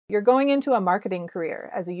You're going into a marketing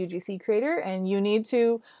career as a UGC creator, and you need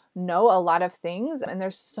to know a lot of things, and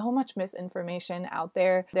there's so much misinformation out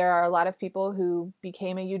there. There are a lot of people who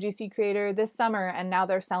became a UGC creator this summer and now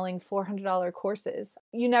they're selling $400 courses.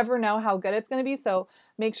 You never know how good it's going to be, so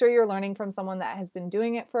make sure you're learning from someone that has been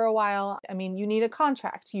doing it for a while. I mean, you need a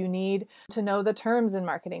contract. You need to know the terms in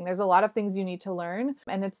marketing. There's a lot of things you need to learn,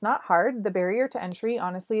 and it's not hard. The barrier to entry,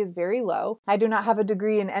 honestly, is very low. I do not have a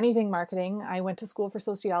degree in anything marketing. I went to school for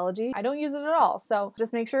sociology. I don't use it at all. So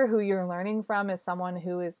just make sure who you're learning from is someone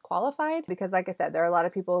who is qualified, because like I said, there are a lot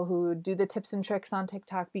of people who do the tips and tricks on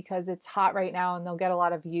TikTok because it's hot right now and they'll get a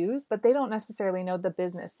lot of views, but they don't necessarily know the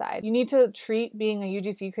business side. You need to treat being a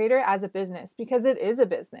UGC creator as a business, because it is a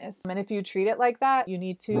business. And if you treat it like that, you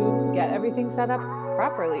need to get everything set up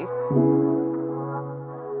properly.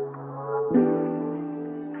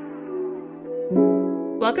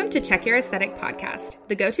 Welcome to Check Your Aesthetic Podcast,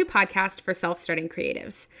 the go-to podcast for self-starting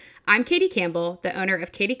creatives. I'm Katie Campbell, the owner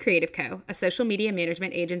of Katie Creative Co., a social media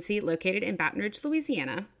management agency located in Baton Rouge,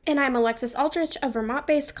 Louisiana. And I'm Alexis Aldrich, a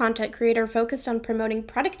Vermont-based content creator focused on promoting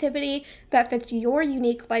productivity that fits your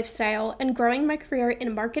unique lifestyle and growing my career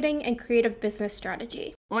in marketing and creative business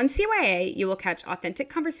strategy. On CYA, you will catch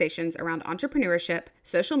authentic conversations around entrepreneurship,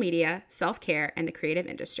 social media, self-care, and the creative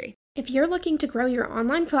industry. If you're looking to grow your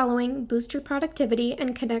online following, boost your productivity,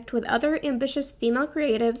 and connect with other ambitious female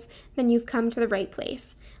creatives, then you've come to the right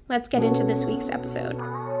place. Let's get into this week's episode.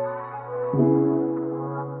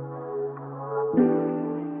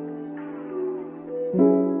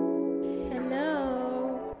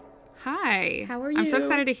 Hello. Hi. How are you? I'm so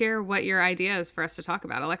excited to hear what your idea is for us to talk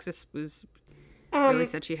about. Alexis was really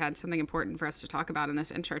said she had something important for us to talk about in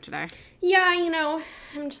this intro today. Yeah,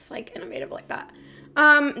 I'm just innovative like that.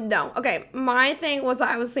 No. Okay. My thing was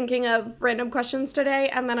I was thinking of random questions today,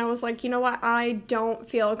 and then I was like, you know what? I don't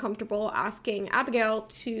feel comfortable asking Abigail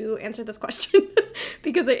to answer this question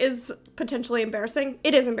because it is potentially embarrassing.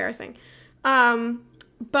 It is embarrassing.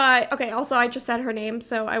 But okay, also I just said her name,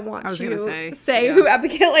 so I want to say who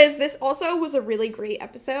Abigail is. This also was a really great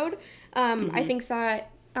episode. I think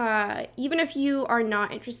that even if you are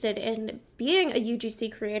not interested in being a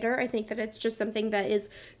UGC creator, I think that it's just something that is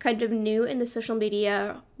kind of new in the social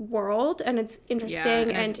media world, and it's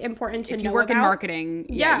interesting and important to know about. If you work in marketing,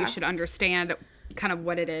 you should understand kind of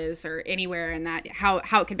what it is, or anywhere in that, how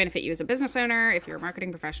it could benefit you as a business owner. If you're a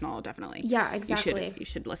marketing professional, definitely. Yeah, exactly. You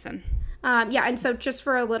should listen. And so just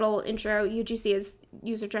for a little intro, UGC is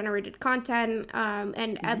user-generated content,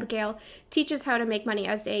 and Abigail teaches how to make money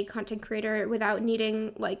as a content creator without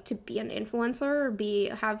needing, to be an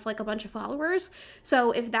influencer or have, a bunch of followers.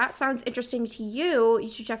 So if that sounds interesting to you, you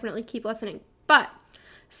should definitely keep listening.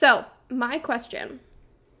 So my question,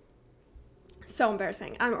 so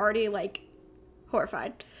embarrassing. I'm already,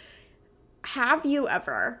 horrified. Have you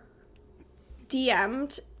ever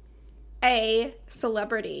DM'd a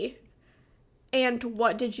celebrity, and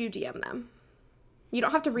what did you DM them? You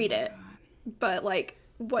don't have to read it, but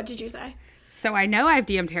what did you say? So I know I've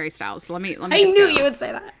DM'd Harry Styles. So let me. I knew you would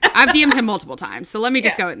say that. I've DM'd him multiple times. So let me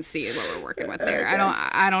just go and see what we're working with there. Okay.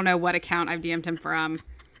 I don't know what account I've DM'd him from.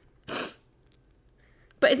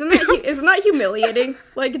 But isn't that humiliating?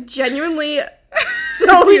 Genuinely. So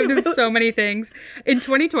I DM'd him so many things. In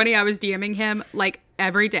 2020, I was DMing him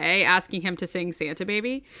every day, asking him to sing Santa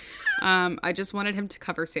Baby. I just wanted him to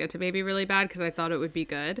cover Santa Baby really bad because I thought it would be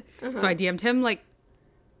good. So I DM'd him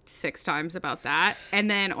 6 times about that. And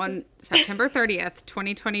then on September 30th,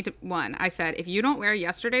 2021, I said, if you don't wear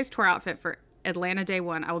yesterday's tour outfit for Atlanta Day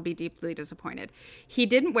 1, I will be deeply disappointed. He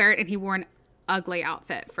didn't wear it, and he wore an ugly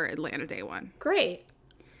outfit for Atlanta Day 1. Great.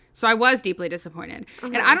 So I was deeply disappointed.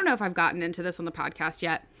 And I don't know if I've gotten into this on the podcast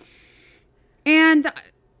yet. And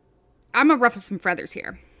I'm going to ruffle some feathers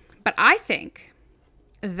here. But I think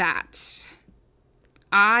that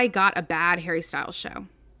I got a bad Harry Styles show.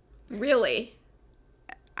 Really?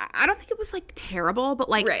 I don't think it was terrible, but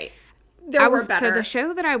right. There were better. So the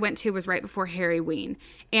show that I went to was right before Harry Ween.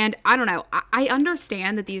 And I don't know. I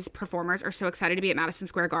understand that these performers are so excited to be at Madison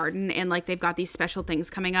Square Garden, and they've got these special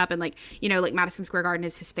things coming up, and Madison Square Garden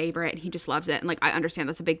is his favorite and he just loves it. And I understand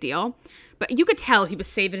that's a big deal. But you could tell he was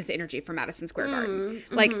saving his energy for Madison Square Garden.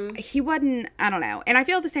 He wasn't, I don't know. And I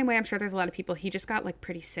feel the same way. I'm sure there's a lot of people. He just got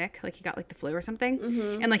pretty sick. He got the flu or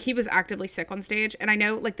something. And he was actively sick on stage. And I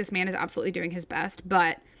know this man is absolutely doing his best,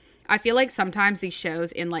 but I feel sometimes these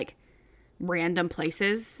shows in random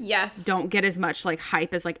places don't get as much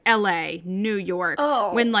hype as LA, New York.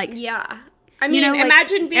 When yeah. I mean,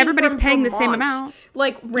 imagine being everybody's paying Vermont. The same amount.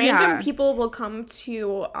 Random people will come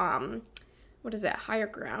to what is it? Higher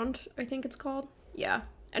Ground, I think it's called. Yeah.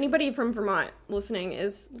 Anybody from Vermont listening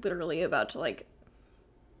is literally about to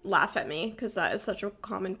laugh at me because that is such a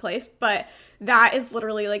commonplace. But that is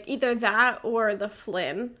literally like either that or the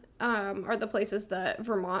Flynn are the places that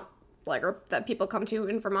Vermont like or that people come to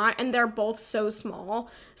in Vermont, and they're both so small.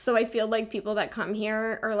 So I feel like people that come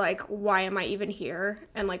here are like, why am I even here?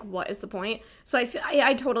 And like, what is the point? So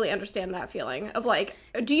I totally understand that feeling of like,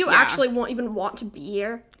 do you actually even want to be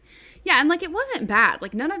here? Yeah, and like it wasn't bad.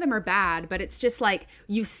 Like none of them are bad, but it's just like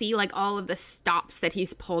you see like all of the stops that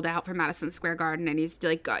he's pulled out from Madison Square Garden, and he's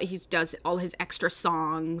like he does all his extra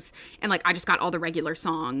songs, and like I just got all the regular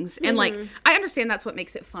songs, and like I understand that's what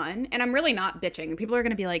makes it fun, and I'm really not bitching. People are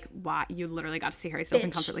gonna be like, "Why you literally got to see Harry Styles in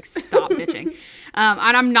concert?" Like stop bitching,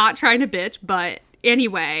 and I'm not trying to bitch, but.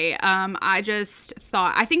 Anyway, I just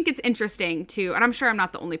thought I think it's interesting to, and I'm sure I'm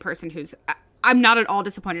not the only person who's. I'm not at all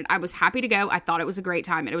disappointed. I was happy to go. I thought it was a great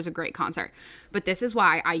time and it was a great concert. But this is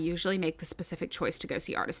why I usually make the specific choice to go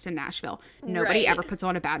see artists in Nashville. Nobody ever puts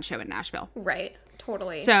on a bad show in Nashville. Right.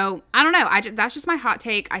 Totally. So, I don't know. That's just my hot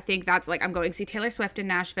take. I think that's like, I'm going to see Taylor Swift in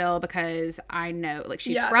Nashville because I know, like,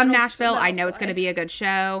 she's from Nashville. I know it's going to be a good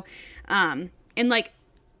show. And, like,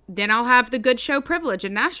 then I'll have the good show privilege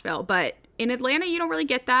in Nashville. But in Atlanta, you don't really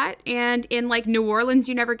get that. And in, like, New Orleans,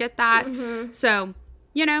 you never get that. Mm-hmm. So...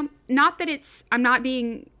 You know, not that I'm not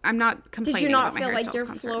complaining. Did you not about feel my like your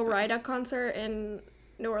concert, Flo Rida concert in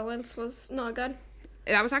New Orleans was not good?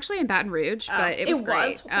 That was actually in Baton Rouge, but it was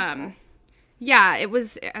great. Yeah, it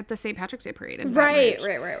was at the St. Patrick's Day parade in Baton Rouge.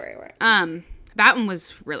 Right. That one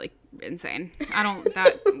was really insane.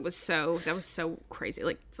 That was so crazy.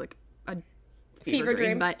 Like it's like a fever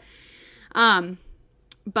dream.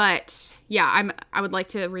 But yeah, I would like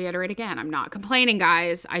to reiterate again, I'm not complaining,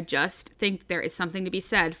 guys. I just think there is something to be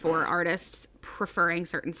said for artists preferring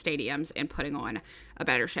certain stadiums and putting on a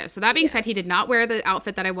better show. So that being said, he did not wear the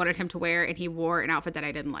outfit that I wanted him to wear, and he wore an outfit that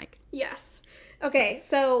I didn't like. Yes. Okay,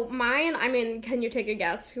 so mine, can you take a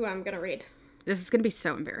guess who I'm going to read? This is going to be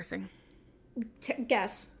so embarrassing.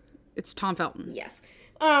 Guess. It's Tom Felton. Yes.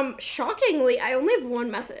 Shockingly, I only have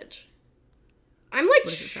one message. I'm like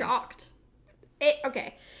shocked.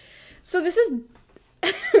 Okay, so this is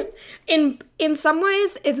in some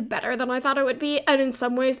ways it's better than I thought it would be, and in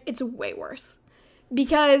some ways it's way worse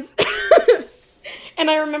because and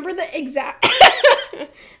I remember the exact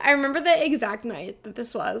night that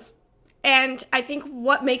this was, and I think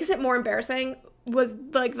what makes it more embarrassing was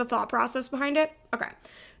like the thought process behind it. Okay,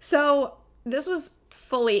 so this was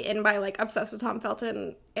fully in my like obsessed with Tom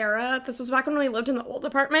Felton era. This was back when we lived in the old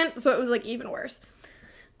apartment, so it was like even worse.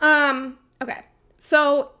 Okay.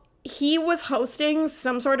 So he was hosting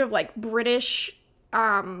some sort of like British,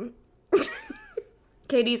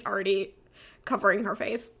 Katie's already covering her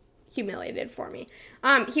face, humiliated for me.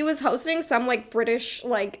 He was hosting some like British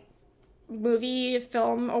like movie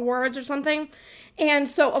film awards or something. And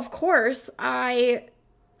so of course I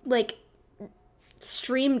like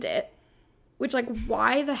streamed it, which like,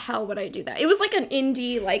 why the hell would I do that? It was like an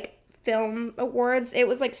indie like film awards. It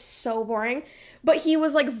was like so boring, but he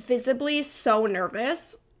was like visibly so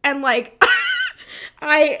nervous, and like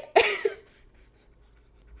I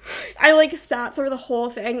like sat through the whole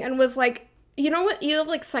thing and was like, you know what, you have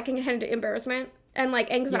like secondhand embarrassment and like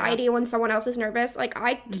anxiety when someone else is nervous. Like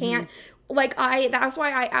I can't like that's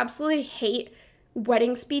why I absolutely hate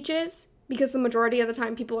wedding speeches, because the majority of the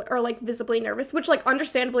time people are like visibly nervous, which like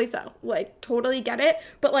understandably so, like totally get it,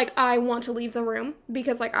 but like I want to leave the room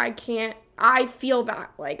because like I feel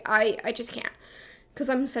that like I just can't, because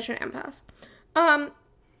I'm such an empath.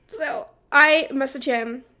 So I message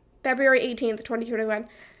him February 18th 2021.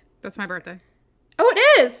 That's my birthday. Oh,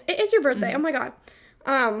 it is your birthday. Oh my god.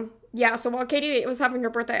 Yeah, so while Katie was having her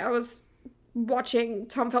birthday, I was watching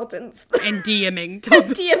Tom Felton's and DMing Tom.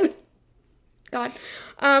 DMing. God.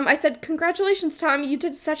 I said, congratulations, Tom. You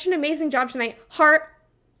did such an amazing job tonight. Heart.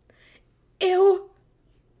 Ew.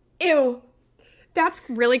 That's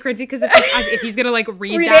really cringy, because it's like as if he's gonna like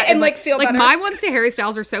read that and like feel better. Like my ones to Harry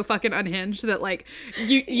Styles are so fucking unhinged that like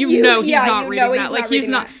you know he's not reading that. Like he's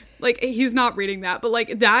not like he's not reading that. But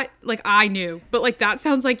like that, like I knew. But like that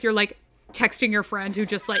sounds like you're like texting your friend who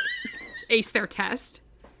just like aced their test.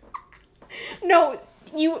 No.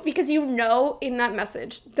 Because you know in that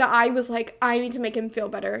message that I was like, I need to make him feel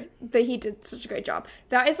better, that he did such a great job.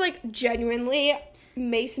 That is like genuinely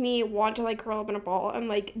makes me want to like curl up in a ball and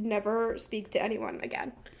like never speak to anyone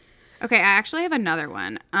again. Okay, I actually have another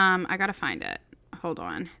one. I gotta find it. Hold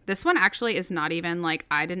on. This one actually is not even like,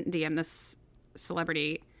 I didn't DM this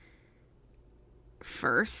celebrity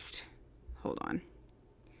first. Hold on.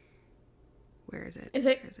 Where is it? Is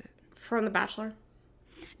it from The Bachelor?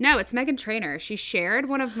 No, it's Meghan Trainor. She shared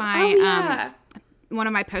one of my one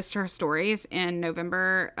of my posts to her stories in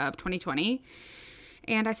November of 2020.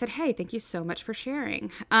 And I said, hey, thank you so much for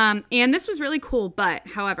sharing. And this was really cool. But,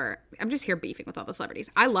 however, I'm just here beefing with all the celebrities.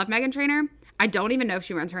 I love Meghan Trainor. I don't even know if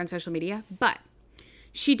she runs her own social media. But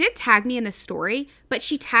she did tag me in this story. But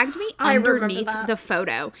she tagged me underneath the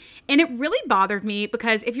photo. And it really bothered me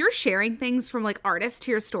because if you're sharing things from, like, artists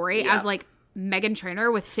to your story as, like, Meghan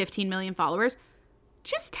Trainor with 15 million followers,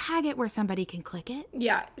 just tag it where somebody can click it.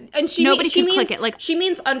 Yeah. And she click it. Like, she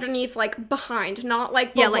means underneath, like, behind, not,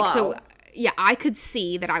 like, below. Yeah, like, so... Yeah, I could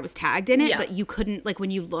see that I was tagged in it, but you couldn't, like,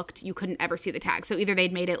 when you looked, you couldn't ever see the tag. So either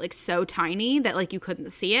they'd made it, like, so tiny that, like, you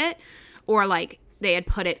couldn't see it, or, like, they had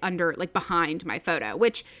put it under, like, behind my photo,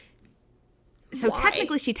 which, so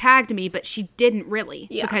technically she tagged me, but she didn't really.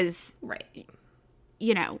 Yeah. Because,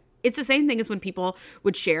 you know, it's the same thing as when people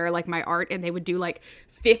would share, like, my art, and they would do, like,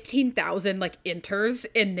 15,000, like, enters,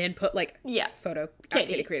 and then put, like, photo,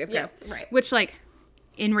 Katie Creative Co. Which, like,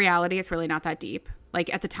 in reality, it's really not that deep.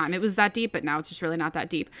 Like, at the time, it was that deep, but now it's just really not that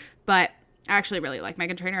deep. But I actually really like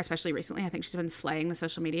Meghan Trainor, especially recently. I think she's been slaying the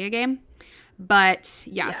social media game. But,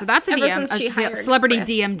 yeah, so that's a DM. A celebrity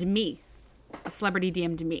DM'd me. A celebrity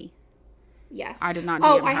DM'd me. Yes. I did not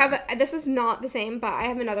DM her. I have this is not the same, but I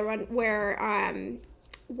have another one where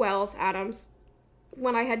Wells Adams,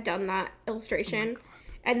 when I had done that illustration,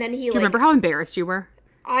 and then he, Do you remember how embarrassed you were?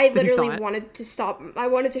 I literally wanted to stop. I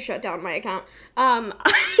wanted to shut down my account.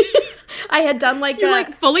 I had done like you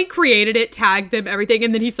like fully created it, tagged them, everything,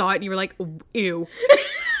 and then he saw it and you were like, ew.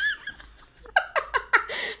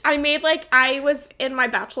 I made like, I was in my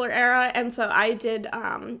Bachelor era, and so I did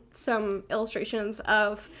some illustrations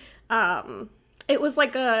of it was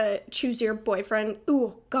like a choose your boyfriend.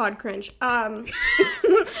 Ooh, God, cringe.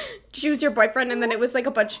 Choose your boyfriend, and then it was like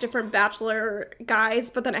a bunch of different Bachelor guys,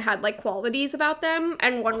 but then it had like qualities about them,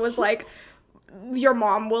 and one was like, your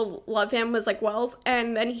mom will love him, was like Wells,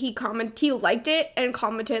 and then he liked it and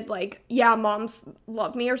commented like, yeah, moms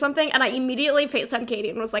love me or something, and I immediately FaceTimed Katie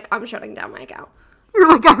and was like, I'm shutting down my account. You're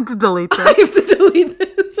like, I have to delete this. I have to delete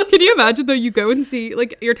this. Can you imagine though, you go and see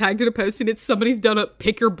like you're tagged in a post and it's somebody's done a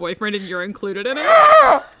pick your boyfriend and you're included in it?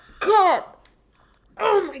 God.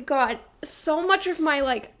 Oh my God. So much of my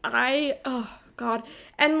like, oh God.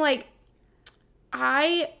 And like,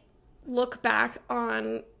 I look back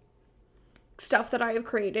on stuff that I have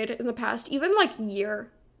created in the past, even like year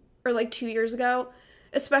or like 2 years ago,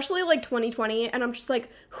 especially like 2020, and I'm just like,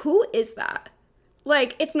 who is that?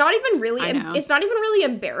 Like, it's not even really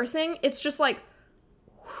embarrassing. It's just like,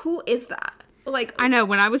 who is that? Like, I know,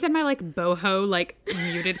 when I was in my like boho like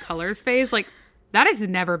muted colors phase, like that has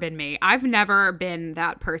never been me. I've never been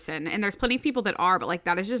that person, and there's plenty of people that are, but like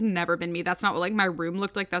that has just never been me. That's not what like my room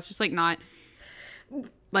looked like. That's just like not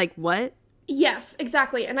like what. Yes,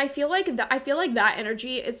 exactly. And I feel like that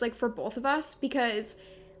energy is like for both of us, because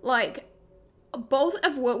like both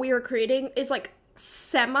of what we are creating is like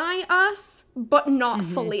semi us, but not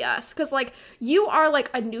fully us. Because like you are like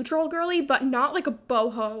a neutral girly, but not like a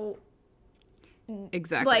boho.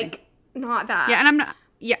 Exactly. Like not that. Yeah, and I'm not.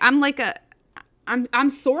 Yeah, I'm like I'm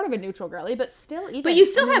sort of a neutral girly, but still even. But you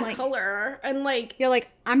still have like, color and like. Yeah, like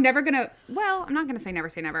I'm never gonna. Well, I'm not gonna say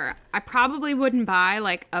never. I probably wouldn't buy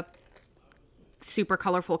like a super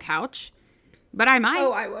colorful couch, but I might.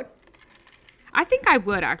 Oh, I would. I think I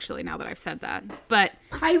would actually, now that I've said that. But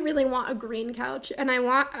I really want a green couch, and I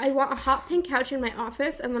want a hot pink couch in my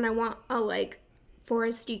office, and then I want a like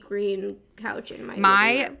foresty green couch in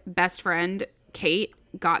my best friend Kate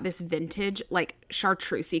got this vintage like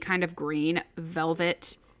chartreusey kind of green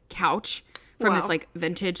velvet couch from this like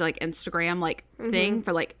vintage like Instagram like thing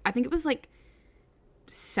for like, I think it was like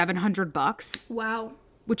 $700. Wow.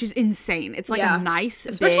 Which is insane. It's like a nice,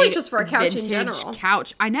 especially big, just for a couch in general.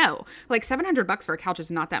 Couch. I know, like $700 for a couch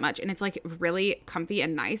is not that much, and it's like really comfy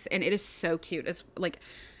and nice, and it is so cute. It's like,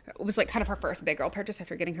 it was like kind of her first big girl purchase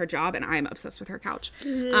after getting her job, and I am obsessed with her couch.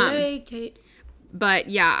 Kate. But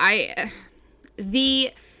yeah,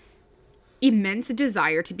 the immense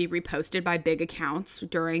desire to be reposted by big accounts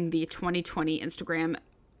during the 2020 Instagram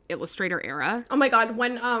illustrator era. Oh my God,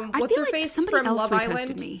 when what's her face from Love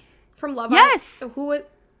Island? Me. From Love Yes. Island. Who?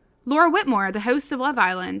 Laura Whitmore, the host of Love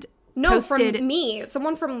Island. No, posted... from me.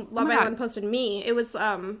 Someone from Love Island posted me. It was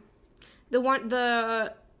the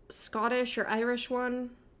Scottish or Irish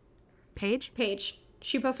one. Paige.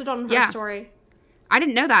 She posted on her story. I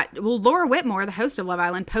didn't know that. Well, Laura Whitmore, the host of Love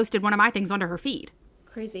Island, posted one of my things onto her feed.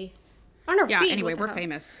 Crazy. On her feed. Yeah, anyway, we're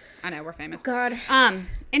famous. I know, we're famous. God.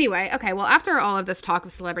 Anyway, okay, well, after all of this talk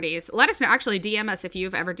of celebrities, let us know. Actually, DM us if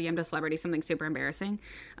you've ever DM'd a celebrity something super embarrassing.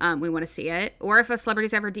 We want to see it. Or if a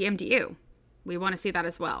celebrity's ever DM'd you. We want to see that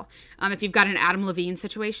as well. If you've got an Adam Levine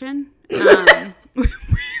situation.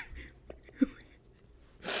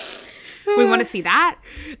 We want to see that.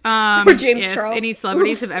 Or James if Charles. any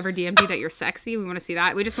celebrities have ever DM'd you that you're sexy, we want to see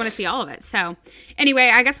that. We just want to see all of it. So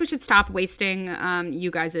anyway, I guess we should stop wasting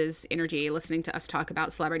you guys' energy listening to us talk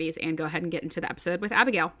about celebrities and go ahead and get into the episode with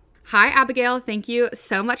Abigail. Hi, Abigail. Thank you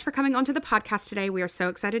so much for coming onto the podcast today. We are so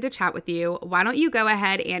excited to chat with you. Why don't you go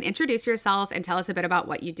ahead and introduce yourself and tell us a bit about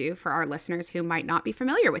what you do for our listeners who might not be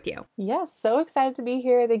familiar with you? Yes, so excited to be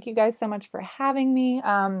here. Thank you guys so much for having me.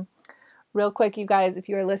 Real quick, you guys, if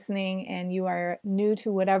you are listening and you are new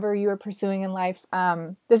to whatever you are pursuing in life,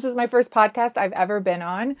 this is my first podcast I've ever been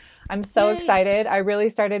on. I'm so excited. I really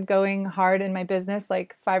started going hard in my business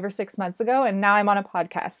like 5 or 6 months ago, and now I'm on a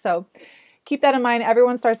podcast. So keep that in mind.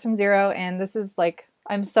 Everyone starts from zero, and this is like,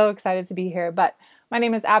 I'm so excited to be here. But my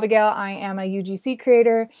name is Abigail. I am a UGC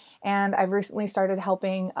creator, and I've recently started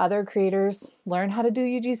helping other creators learn how to do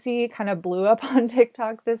UGC. Kind of blew up on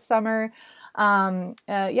TikTok this summer. So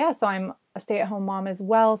I'm a stay-at-home mom as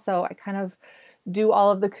well. So I kind of do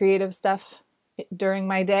all of the creative stuff during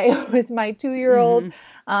my day with my 2-year-old.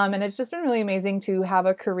 And it's just been really amazing to have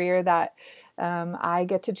a career that I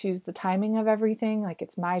get to choose the timing of everything, like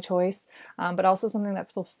it's my choice, but also something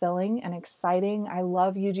that's fulfilling and exciting. I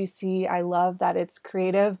love UGC. I love that it's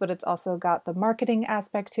creative, but it's also got the marketing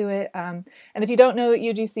aspect to it. And if you don't know what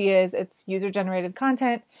UGC is, it's user-generated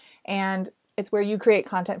content, and it's where you create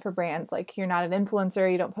content for brands. Like, you're not an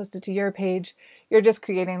influencer, you don't post it to your page, you're just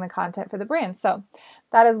creating the content for the brand. So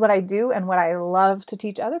that is what I do and what I love to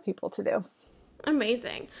teach other people to do.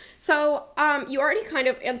 Amazing. So you already kind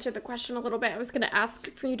of answered the question a little bit. I was going to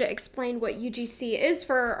ask for you to explain what UGC is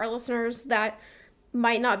for our listeners that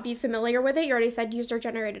might not be familiar with it. You already said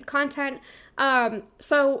user-generated content.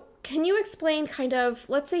 So can you explain kind of,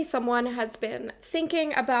 let's say someone has been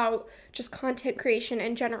thinking about just content creation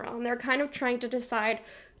in general, and they're kind of trying to decide,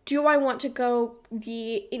 do I want to go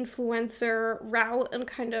the influencer route and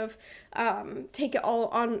kind of take it all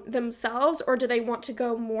on themselves, or do they want to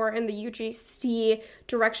go more in the UGC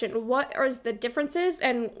direction? What are the differences,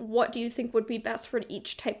 and what do you think would be best for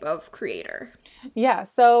each type of creator? Yeah,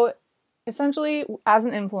 so essentially, as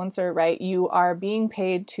an influencer, right, you are being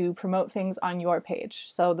paid to promote things on your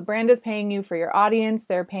page. So the brand is paying you for your audience,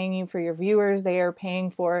 they're paying you for your viewers, they are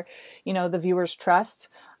paying for, the viewers' trust,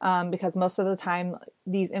 because most of the time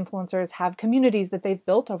these influencers have communities that they've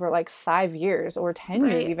built over like 5 years or 10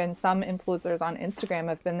 years. Even some influencers on Instagram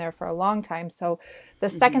have been there for a long time. So the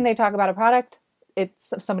second they talk about a product,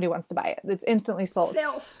 it's somebody wants to buy it. It's instantly sold.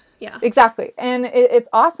 Sales. Yeah. Exactly. And it's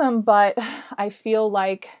awesome, but I feel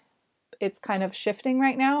like it's kind of shifting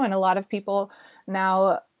right now, and a lot of people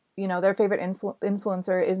now, their favorite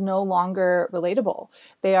influencer is no longer relatable.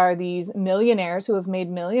 They are these millionaires who have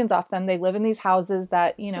made millions off them. They live in these houses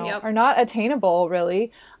that, are not attainable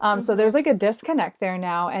really. So there's like a disconnect there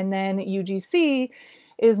now. And then UGC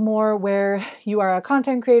is more where you are a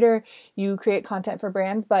content creator, you create content for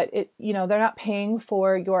brands, but they're not paying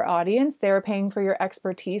for your audience. They're paying for your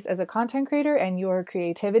expertise as a content creator and your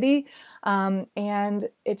creativity. And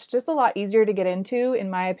it's just a lot easier to get into,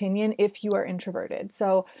 in my opinion, if you are introverted.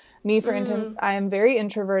 So me, for instance, I am very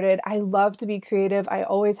introverted. I love to be creative. I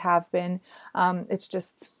always have been. It's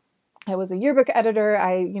just, I was a yearbook editor.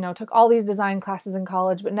 I, took all these design classes in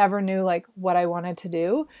college, but never knew like what I wanted to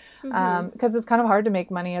do, because it's kind of hard to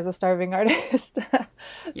make money as a starving artist.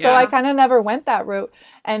 So I kind of never went that route.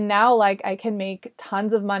 And now like I can make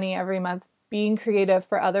tons of money every month being creative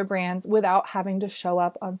for other brands without having to show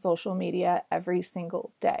up on social media every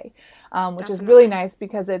single day, which is really nice,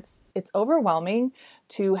 because it's overwhelming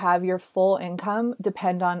to have your full income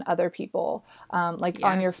depend on other people,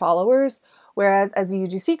 on your followers. Whereas as a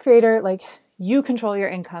UGC creator, like, you control your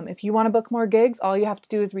income. If you want to book more gigs, all you have to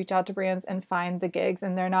do is reach out to brands and find the gigs,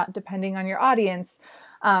 and they're not depending on your audience.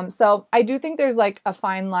 So I do think there's like a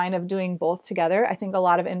fine line of doing both together. I think a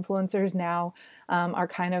lot of influencers now are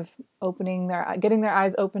kind of getting their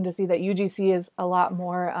eyes open to see that UGC is a lot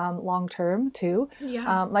more long-term too.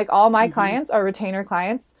 Like all my clients are retainer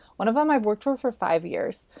clients. One of them I've worked for 5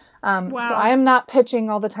 years. So I am not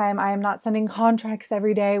pitching all the time. I am not sending contracts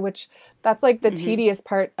every day, which that's like the tedious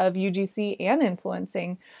part of UGC and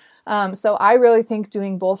influencing. So I really think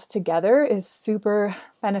doing both together is super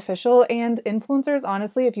beneficial. And influencers,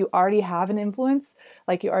 honestly, if you already have an influence,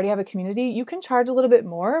 like you already have a community, you can charge a little bit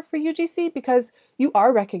more for UGC because you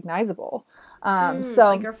are recognizable. So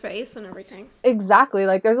like your face and everything. Exactly.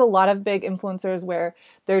 Like there's a lot of big influencers where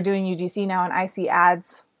they're doing UGC now, and I see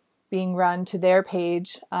ads being run to their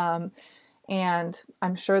page. And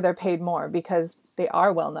I'm sure they're paid more because they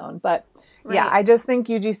are well known. But yeah, I just think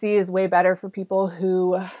UGC is way better for people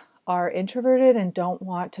who are introverted and don't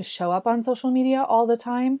want to show up on social media all the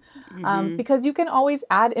time, because you can always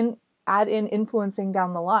add in add in influencing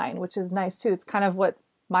down the line, which is nice too. It's kind of what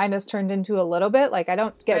mine has turned into a little bit. Like I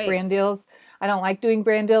don't get brand deals. I don't like doing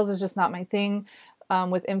brand deals. It's just not my thing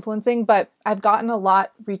with influencing, but I've gotten a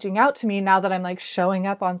lot reaching out to me now that I'm like showing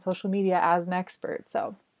up on social media as an expert.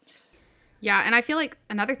 So yeah, and I feel like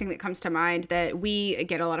another thing that comes to mind that we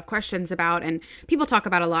get a lot of questions about and people talk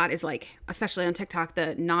about a lot is like, especially on TikTok,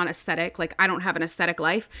 the non-aesthetic, like I don't have an aesthetic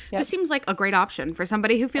life. This seems like a great option for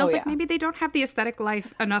somebody who feels like maybe they don't have the aesthetic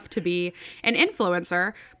life enough to be an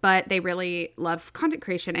influencer, but they really love content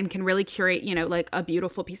creation and can really curate, you know, like a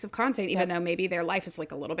beautiful piece of content, even though maybe their life is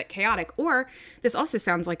like a little bit chaotic. Or this also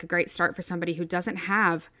sounds like a great start for somebody who doesn't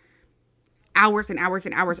have hours and hours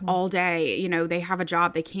and hours all day. You know, they have a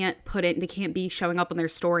job, they can't be showing up on their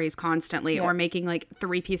stories constantly or making like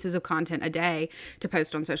 3 pieces of content a day to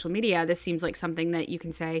post on social media. This seems like something that you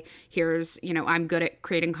can say, here's, you know, I'm good at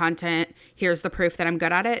creating content. Here's the proof that I'm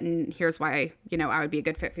good at it. And here's why, you know, I would be a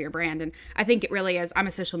good fit for your brand. And I think it really is. I'm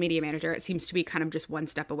a social media manager. It seems to be kind of just one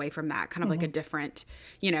step away from that, kind of like a different,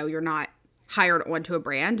 you know, you're not hired onto a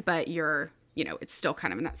brand, but you're, you know, it's still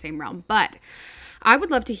kind of in that same realm. But I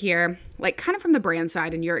would love to hear, like, kind of from the brand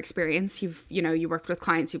side and your experience. You worked with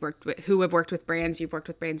clients who have worked with brands. You've worked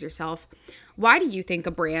with brands yourself. Why do you think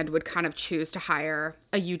a brand would kind of choose to hire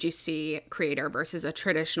a UGC creator versus a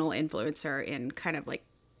traditional influencer in kind of like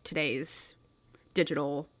today's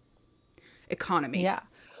digital economy? Yeah.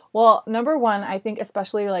 Well, number one, I think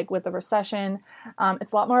especially like with the recession,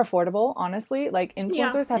 it's a lot more affordable, honestly. Like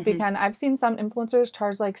influencers have become, I've seen some influencers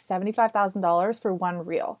charge like $75,000 for one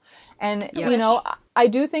reel. And, you know, I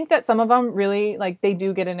do think that some of them really, like, they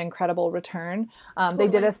do get an incredible return. They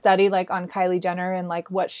did a study like on Kylie Jenner and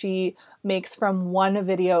like what she makes from one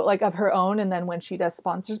video, like of her own, and then when she does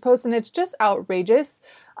sponsors posts, and it's just outrageous.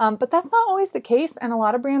 But that's not always the case. And a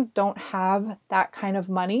lot of brands don't have that kind of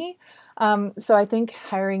money. So I think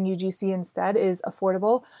hiring UGC instead is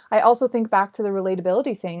affordable. I also think back to the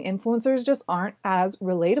relatability thing. Influencers just aren't as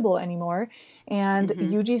relatable anymore. And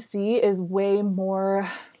UGC is way more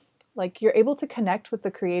like you're able to connect with the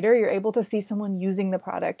creator. You're able to see someone using the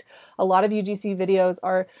product. A lot of UGC videos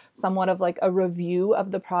are somewhat of like a review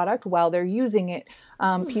of the product while they're using it.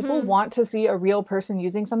 People want to see a real person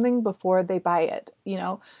using something before they buy it, you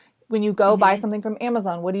know. When you go buy something from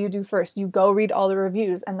Amazon, what do you do first? You go read all the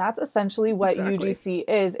reviews. And that's essentially what UGC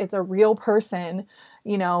is. It's a real person,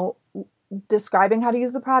 you know, describing how to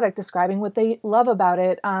use the product, describing what they love about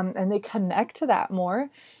it. And they connect to that more.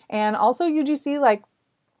 And also UGC, like,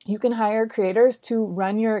 you can hire creators to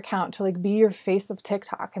run your account, to like be your face of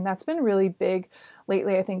TikTok. And that's been really big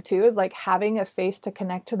lately, I think, too, is like having a face to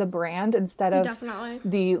connect to the brand instead of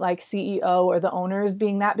the like CEO or the owners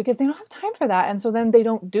being that, because they don't have time for that. And so then they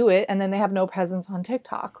don't do it. And then they have no presence on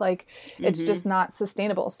TikTok. Like it's just not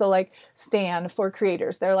sustainable. So like Stan for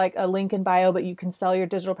creators, they're like a link in bio, but you can sell your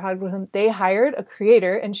digital product with them. They hired a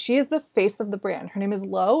creator and she is the face of the brand. Her name is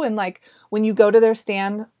Lo. And like when you go to their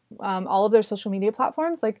Stan, all of their social media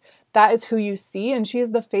platforms, like that is who you see, and she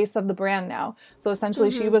is the face of the brand now. So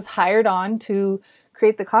essentially she was hired on to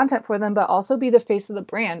create the content for them, but also be the face of the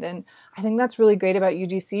brand. And I think that's really great about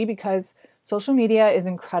UGC because social media is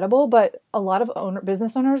incredible, but a lot of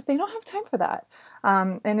business owners, they don't have time for that.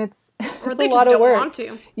 And it's or they a just lot of don't work. want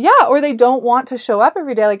to. Yeah, or they don't want to show up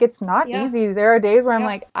every day. Like it's not easy. There are days where I'm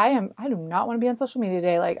like, I do not want to be on social media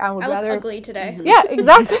today. Like I would rather look ugly today. Yeah,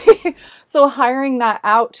 exactly. So hiring that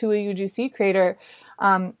out to a UGC creator,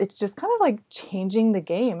 it's just kind of like changing the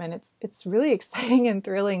game, and it's really exciting and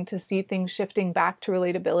thrilling to see things shifting back to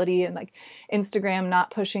relatability and like Instagram not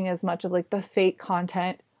pushing as much of like the fake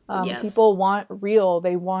content. People want real.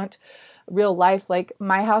 They want real life. Like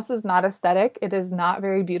my house is not aesthetic. It is not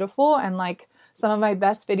very beautiful. And like some of my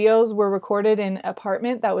best videos were recorded in an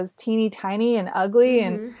apartment that was teeny tiny and ugly.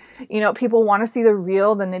 And, you know, people want to see the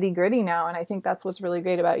real, the nitty gritty now. And I think that's what's really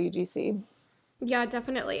great about UGC. Yeah,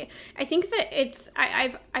 definitely. I think that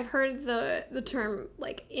I've heard the term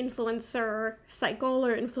like influencer cycle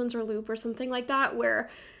or influencer loop or something like that, where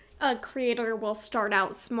a creator will start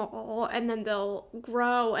out small and then they'll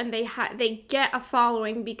grow and they get a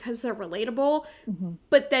following because they're relatable,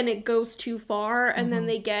 but then it goes too far and then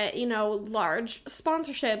they get, you know, large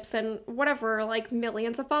sponsorships and whatever, like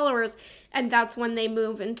millions of followers, and that's when they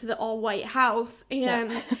move into the all-white house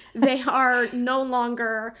and they are no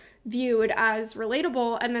longer viewed as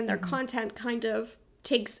relatable, and then their content kind of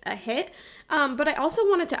takes a hit. But I also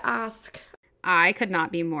wanted to ask, I could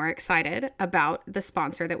not be more excited about the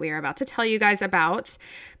sponsor that we are about to tell you guys about,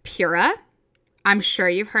 Pura. I'm sure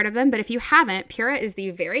you've heard of them, but if you haven't, Pura is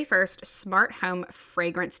the very first smart home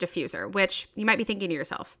fragrance diffuser, which you might be thinking to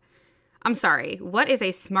yourself, I'm sorry. What is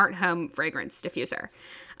a smart home fragrance diffuser?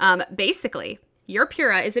 Basically, your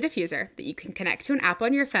Pura is a diffuser that you can connect to an app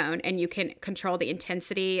on your phone, and you can control the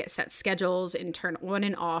intensity, set schedules, and turn on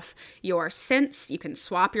and off your scents. You can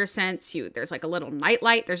swap your scents. There's like a little night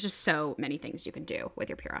light. There's just so many things you can do with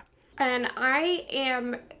your Pura. And I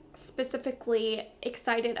am specifically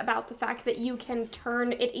excited about the fact that you can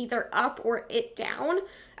turn it either up or it down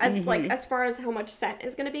as like as far as how much scent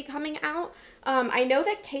is going to be coming out. I know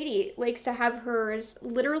that Katie likes to have hers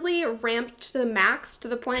literally ramped to the max, to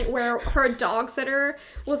the point where her dog sitter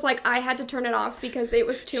was like, I had to turn it off because it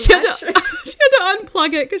was too much. She had to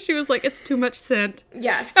unplug it because she was like, it's too much scent.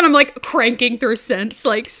 Yes. And I'm like cranking through scents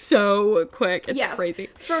like so quick. It's crazy.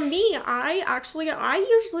 For me, I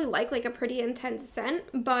usually like a pretty intense scent,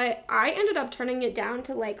 but I ended up turning it down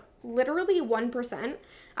to like literally 1%.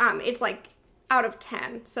 It's like out of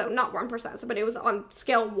 10, so not 1%, so but it was on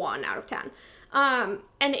scale 1 out of 10. And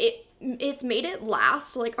it's made it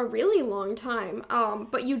last like a really long time.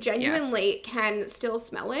 But you genuinely can still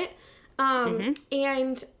smell it.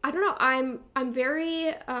 And I don't know, I'm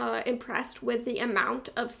very impressed with the amount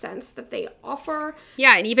of scents that they offer.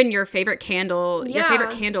 Yeah, and even your favorite candle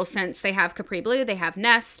scents, they have Capri Blue, they have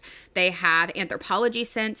Nest, they have Anthropology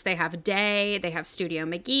scents, they have Day, they have Studio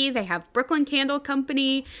McGee, they have Brooklyn Candle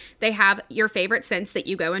Company, they have your favorite scents that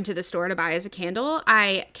you go into the store to buy as a candle.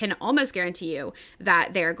 I can almost guarantee you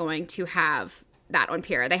that they're going to have that on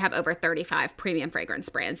Pura. They have over 35 premium fragrance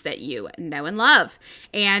brands that you know and love.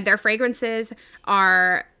 And their fragrances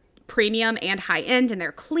are premium and high-end, and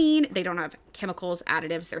they're clean. They don't have chemicals,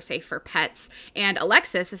 additives. They're safe for pets. And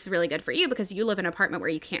Alexis, this is really good for you because you live in an apartment where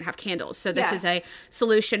you can't have candles. So this is a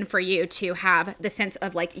solution for you to have the sense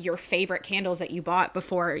of like your favorite candles that you bought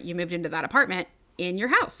before you moved into that apartment in your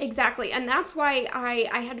house. Exactly. And that's why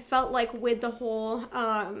I had felt like with the whole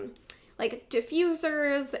like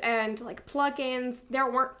diffusers and like plugins, there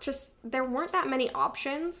weren't that many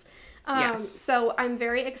options. So I'm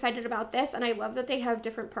very excited about this, and I love that they have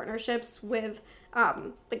different partnerships with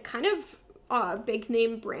like kind of big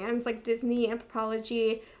name brands like Disney,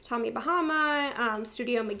 Anthropology, Tommy Bahama,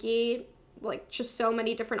 Studio McGee, like just so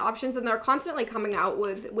many different options, and they're constantly coming out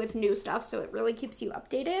with new stuff, so it really keeps you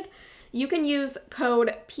updated. You can use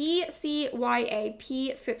code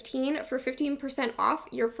PCYAP15 for 15% off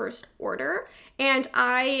your first order, and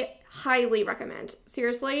I highly recommend.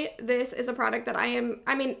 Seriously, this is a product that I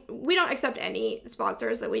mean, we don't accept any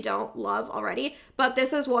sponsors that we don't love already, but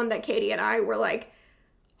this is one that Katie and I were like,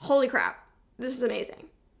 holy crap, this is amazing.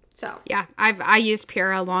 So yeah, I used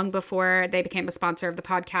Pura long before they became a sponsor of the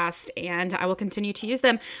podcast, and I will continue to use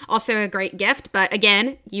them. Also a great gift, but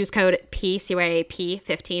again, use code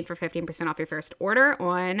PCYAP15 for 15% off your first order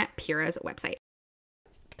on Pura's website.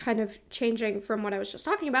 Kind of changing from what I was just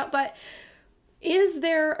talking about, but is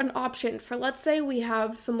there an option for, let's say we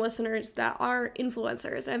have some listeners that are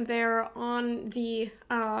influencers and they're on the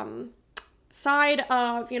side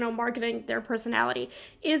of, marketing their personality.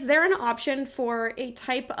 Is there an option for a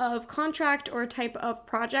type of contract or a type of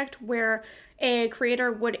project where a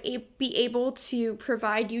creator would be able to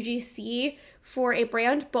provide UGC for a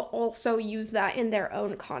brand, but also use that in their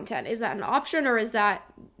own content? Is that an option, or is that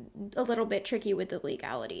a little bit tricky with the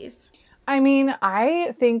legalities? I mean,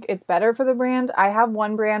 I think it's better for the brand. I have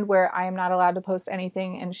one brand where I am not allowed to post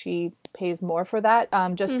anything, and she pays more for that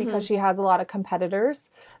just because she has a lot of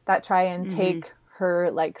competitors that try and take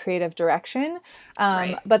her like creative direction.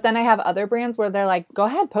 But then I have other brands where they're like, go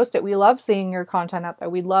ahead, post it. We love seeing your content out there.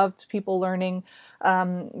 We love people learning,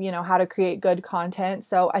 how to create good content.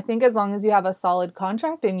 So I think as long as you have a solid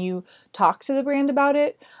contract and you talk to the brand about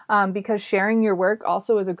it, because sharing your work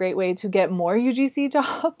also is a great way to get more UGC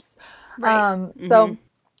jobs. So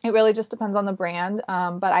it really just depends on the brand.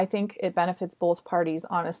 But I think it benefits both parties,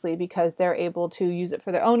 honestly, because they're able to use it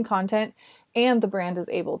for their own content and the brand is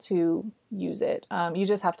able to use it. You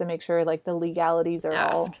just have to make sure like the legalities are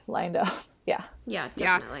all lined up. Yeah. Yeah,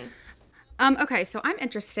 definitely. Okay, so I'm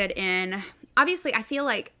interested in, obviously I feel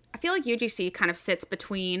like UGC kind of sits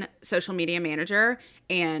between social media manager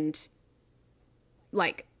and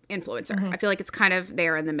like influencer. I feel like it's kind of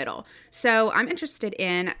there in the middle. So I'm interested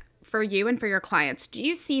in, for you and for your clients, do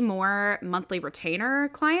you see more monthly retainer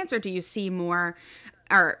clients, or do you see more,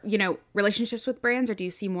 or, relationships with brands, or do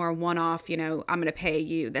you see more one-off, I'm going to pay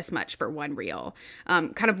you this much for one reel?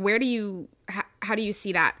 Kind of how do you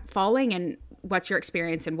see that falling, and what's your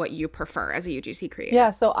experience and what you prefer as a UGC creator?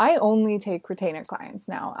 Yeah, so I only take retainer clients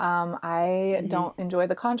now. I don't enjoy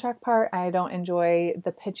the contract part. I don't enjoy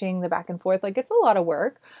the pitching, the back and forth. Like, it's a lot of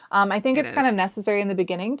work. I think it's kind of necessary in the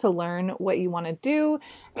beginning to learn what you want to do.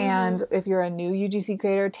 And if you're a new UGC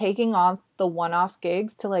creator, taking on the one-off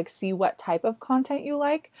gigs to like see what type of content you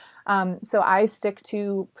like. So I stick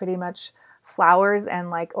to pretty much flowers and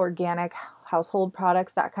like organic household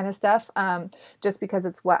products, that kind of stuff, just because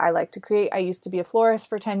it's what I like to create. I used to be a florist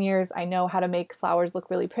for 10 years. I know how to make flowers look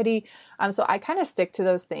really pretty. So I kind of stick to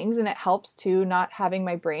those things, and it helps to not having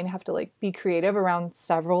my brain have to like be creative around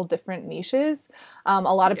several different niches. A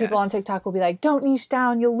lot of people on TikTok will be like, don't niche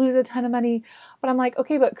down, you'll lose a ton of money. But I'm like,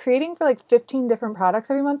 okay, but creating for like 15 different products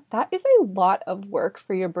every month, that is a lot of work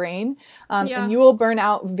for your brain. And you will burn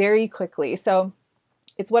out very quickly. So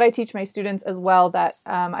it's what I teach my students as well, that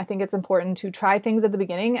I think it's important to try things at the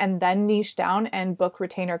beginning and then niche down and book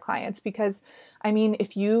retainer clients. Because, I mean,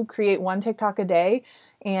 if you create one TikTok a day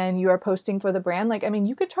and you are posting for the brand, like, I mean,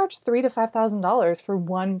 you could charge $3,000 to $5,000 for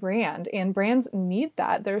one brand, and brands need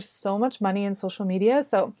that. There's so much money in social media.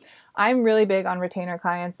 So I'm really big on retainer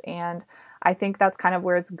clients, and I think that's kind of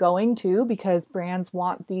where it's going to, because brands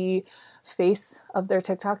want the face of their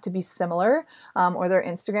TikTok to be similar, or their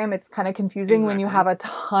Instagram. It's kind of confusing when you have a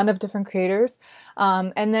ton of different creators.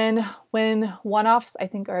 And then when one-offs, I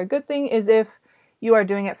think, are a good thing is if you are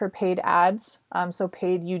doing it for paid ads, so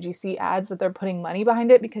paid UGC ads, that they're putting money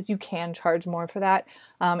behind it, because you can charge more for that.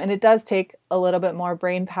 And it does take a little bit more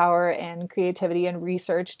brain power and creativity and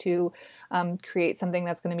research to create something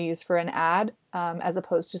that's going to be used for an ad, as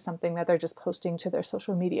opposed to something that they're just posting to their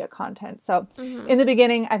social media content. So in the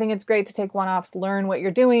beginning, I think it's great to take one-offs, learn what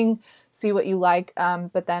you're doing, see what you like.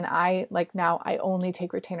 But then I only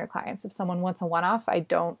take retainer clients. If someone wants a one-off, I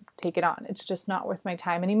don't take it on. It's just not worth my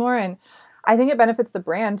time anymore. And I think it benefits the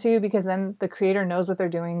brand too, because then the creator knows what they're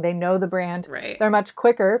doing. They know the brand. Right. They're much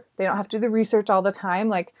quicker. They don't have to do the research all the time.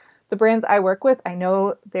 Like the brands I work with, I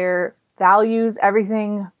know their values,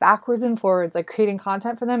 everything backwards and forwards. Like creating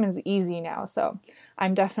content for them is easy now. So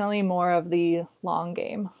I'm definitely more of the long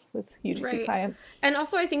game with UGC clients. And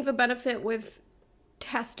also I think the benefit with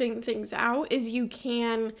testing things out is you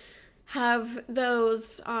can have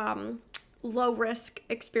those low risk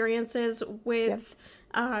experiences with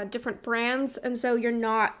different brands, and so you're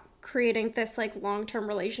not creating this like long-term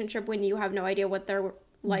relationship when you have no idea what they're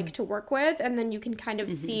like to work with, and then you can kind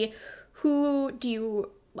of see who do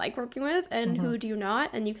you like working with and who do you not,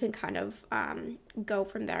 and you can kind of go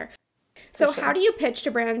from there. So how do you pitch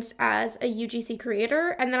to brands as a UGC creator?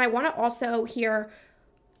 And then I want to also hear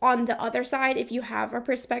on the other side, if you have a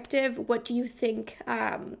perspective, what do you think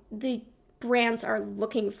the brands are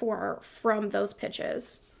looking for from those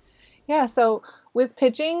pitches? Yeah, so with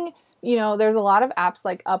pitching, there's a lot of apps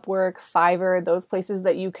like Upwork, Fiverr, those places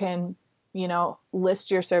that you can, list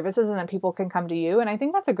your services and then people can come to you. And I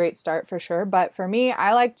think that's a great start for sure. But for me,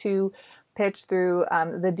 I like to pitch through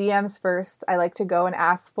the DMs first. I like to go and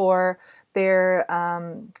ask for their,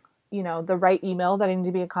 the right email that I need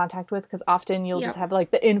to be in contact with, because often you'll just have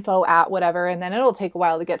like the info at whatever, and then it'll take a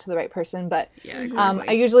while to get to the right person. But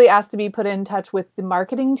I usually ask to be put in touch with the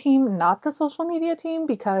marketing team, not the social media team,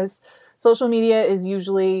 because social media is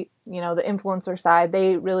usually, the influencer side.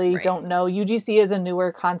 They really don't know. UGC is a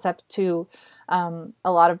newer concept to a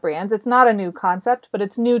lot of brands. It's not a new concept, but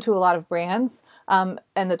it's new to a lot of brands, and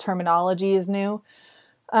the terminology is new.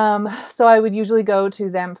 So I would usually go to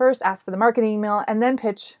them first, ask for the marketing email, and then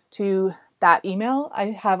pitch to that email.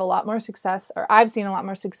 I have a lot more success, or I've seen a lot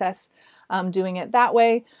more success doing it that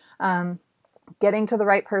way. Getting to the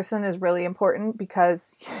right person is really important,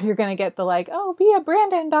 because you're going to get the be a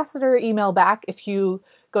brand ambassador email back if you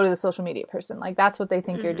go to the social media person. Like that's what they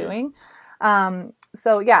think you're doing.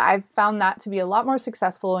 So yeah, I've found that to be a lot more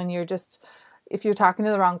successful, and if you're talking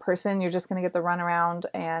to the wrong person, you're just going to get the runaround,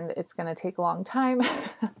 and it's going to take a long time,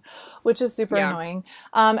 which is super annoying.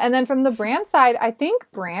 And then from the brand side, I think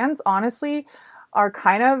brands honestly are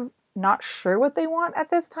kind of not sure what they want at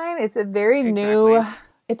this time. It's a very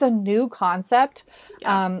new concept,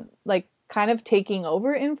 kind of taking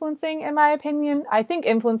over influencing, in my opinion. I think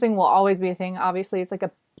influencing will always be a thing. Obviously, it's like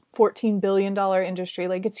a $14 billion industry.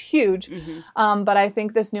 Like it's huge. But I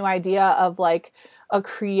think this new idea of like a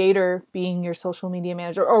creator being your social media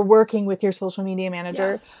manager, or working with your social media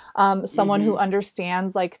manager, someone who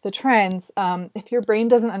understands like the trends. If your brain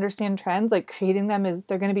doesn't understand trends, like creating them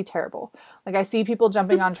they're going to be terrible. Like I see people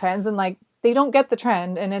jumping on trends and like they don't get the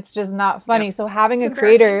trend, and it's just not funny. So having a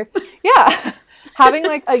creator, having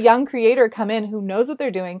like a young creator come in who knows what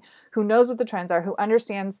they're doing, who knows what the trends are, who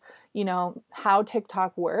understands, you know, how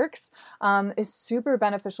TikTok works, is super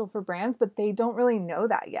beneficial for brands, but they don't really know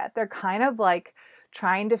that yet. They're kind of like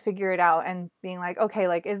trying to figure it out and being like, okay,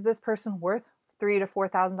 like, is this person worth $3,000 to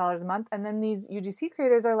 $4,000 a month? And then these UGC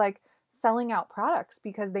creators are like selling out products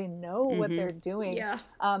because they know what they're doing. Yeah.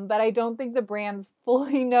 But I don't think the brands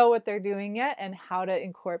fully know what they're doing yet and how to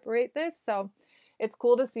incorporate this. So it's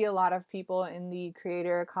cool to see a lot of people in the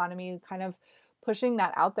creator economy kind of pushing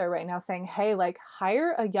that out there right now, saying, hey, like,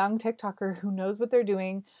 hire a young TikToker who knows what they're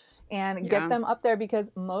doing and get them up there,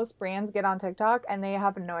 because most brands get on TikTok and they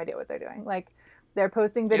have no idea what they're doing. Like, they're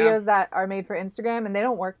posting videos that are made for Instagram and they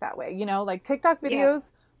don't work that way. You know, like TikTok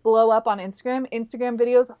videos blow up on Instagram. Instagram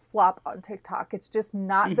videos flop on TikTok. It's just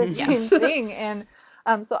not the same thing. And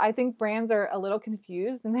so I think brands are a little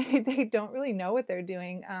confused and they don't really know what they're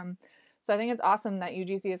doing. So I think it's awesome that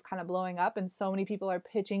UGC is kind of blowing up and so many people are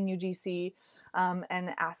pitching UGC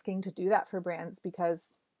and asking to do that for brands, because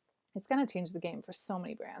it's going to change the game for so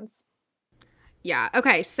many brands. Yeah.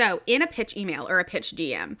 Okay. So in a pitch email or a pitch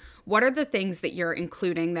DM, what are the things that you're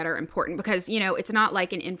including that are important? Because, you know, it's not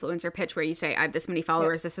like an influencer pitch where you say, I have this many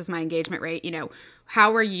followers, this is my engagement rate. You know,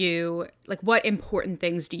 how are you, like, what important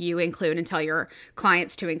things do you include and tell your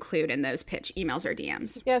clients to include in those pitch emails or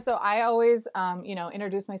DMs? Yeah. So I always, you know,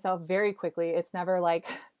 introduce myself very quickly. It's never like,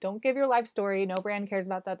 don't give your life story. No brand cares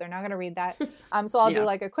about that. They're not going to read that. So I'll do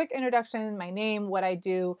like a quick introduction, my name, what I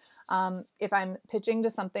do. If I'm pitching to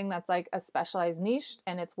something that's like a specialized niche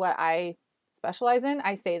and it's what I specialize in,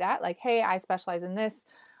 I say that, like, hey, I specialize in this.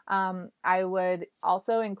 I would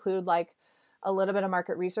also include like a little bit of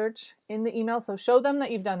market research in the email. So show them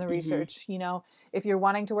that you've done the research. You know, if you're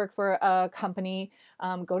wanting to work for a company,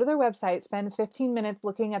 go to their website, spend 15 minutes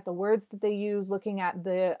looking at the words that they use, looking at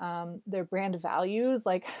the their brand values.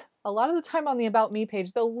 Like, a lot of the time on the About Me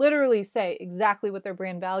page, they'll literally say exactly what their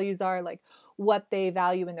brand values are, like what they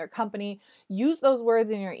value in their company. Use those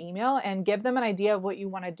words in your email and give them an idea of what you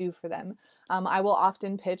want to do for them. I will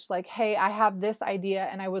often pitch like, hey, I have this idea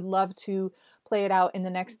and I would love to play it out in the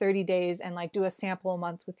next 30 days and like do a sample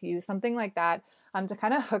month with you, something like that, to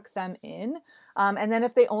kind of hook them in. And then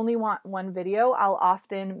if they only want one video, I'll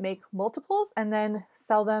often make multiples and then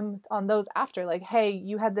sell them on those after, like, hey,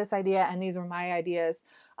 you had this idea and these were my ideas.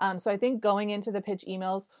 So I think going into the pitch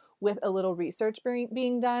emails with a little research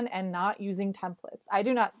being done and not using templates. I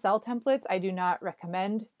do not sell templates. I do not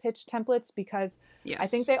recommend pitch templates because I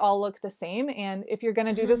think they all look the same. And if you're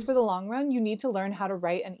going to do this for the long run, you need to learn how to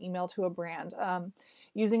write an email to a brand.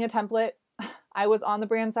 Using a template, I was on the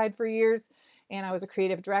brand side for years and I was a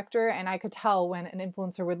creative director, and I could tell when an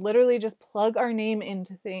influencer would literally just plug our name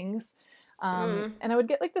into things. And I would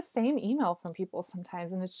get like the same email from people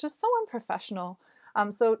sometimes, and it's just so unprofessional.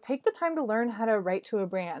 So take the time to learn how to write to a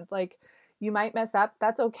brand. Like, you might mess up.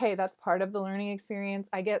 That's okay. That's part of the learning experience.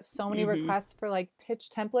 I get so many requests for like pitch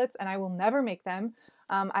templates and I will never make them.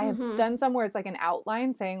 I have done some where it's like an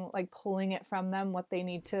outline saying, like, pulling it from them, what they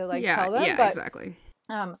need to like tell them. Yeah, exactly.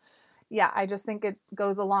 I just think it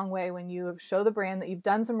goes a long way when you show the brand that you've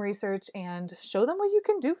done some research and show them what you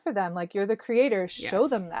can do for them. Like, you're the creator, show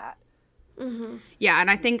them that. Yeah, and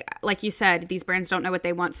I think, like you said, these brands don't know what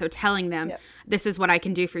they want, so telling them, this is what I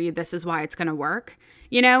can do for you, this is why it's going to work,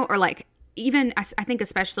 you know, or like, even I think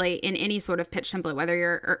especially in any sort of pitch template, whether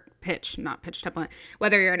you're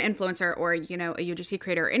whether you're an influencer or, you know, a UGC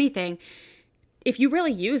creator or anything, if you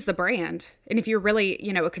really use the brand and if you're really,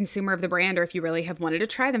 you know, a consumer of the brand, or if you really have wanted to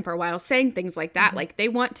try them for a while, saying things like that, like, they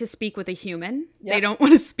want to speak with a human. They don't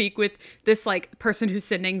want to speak with this like person who's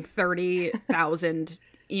sending 30,000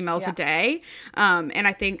 emails a day. And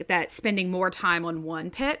I think that spending more time on one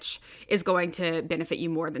pitch is going to benefit you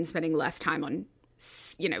more than spending less time on,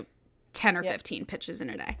 you know, 10 or 15 pitches in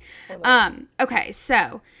a day. Totally. Okay.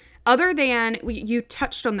 So other than, you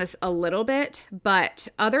touched on this a little bit, but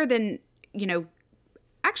other than, you know,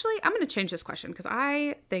 actually, I'm going to change this question because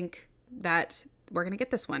I think that we're going to get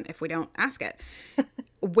this one if we don't ask it.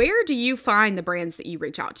 Where do you find the brands that you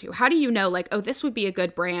reach out to? How do you know, like, oh, this would be a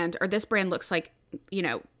good brand, or this brand looks like, you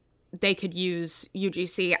know, they could use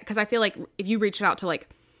UGC? Because I feel like if you reach out to like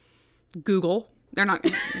Google, they're not,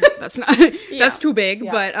 that's too big.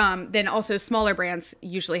 But then also smaller brands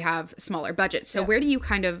usually have smaller budgets. So where do you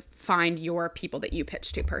kind of find your people that you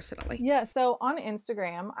pitch to personally? Yeah. So on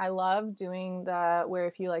Instagram, I love doing where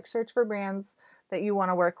if you like search for brands that you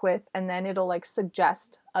want to work with, and then it'll like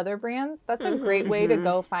suggest other brands. That's a great way to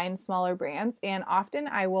go find smaller brands. And often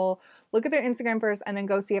I will look at their Instagram first and then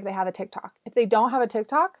go see if they have a TikTok. If they don't have a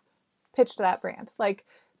TikTok, pitch to that brand. Like,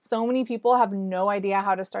 so many people have no idea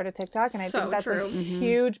how to start a TikTok, and I think that's a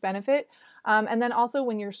huge benefit. And then also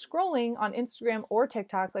when you're scrolling on Instagram or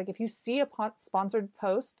TikTok, like if you see a sponsored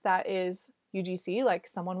post that is UGC, like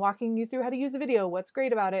someone walking you through how to use a video, what's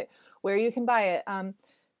great about it, where you can buy it,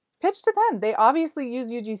 pitch to them. They obviously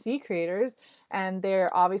use UGC creators and they're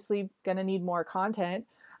obviously going to need more content.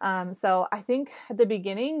 So I think at the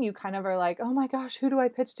beginning you kind of are like, oh my gosh, who do I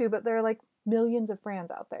pitch to? But there are like millions of brands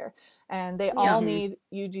out there and they all need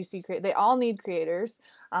UGC they all need creators,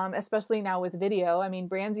 especially now with video. I mean,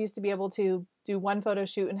 brands used to be able to do one photo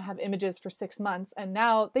shoot and have images for 6 months, and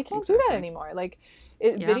now they can't do that anymore. Like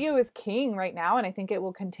video is king right now, and I think it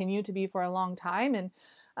will continue to be for a long time.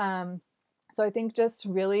 And so I think just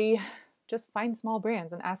really just find small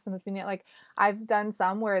brands and ask them if they need, like I've done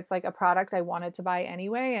some where it's like a product I wanted to buy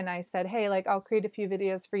anyway. And I said, hey, like I'll create a few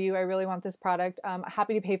videos for you. I really want this product.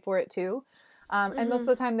 Happy to pay for it too. And most of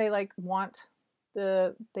the time they like want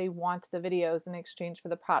the videos in exchange for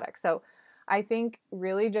the product. So I think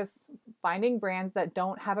really just finding brands that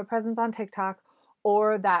don't have a presence on TikTok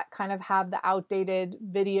or that kind of have the outdated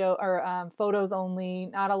video or photos only,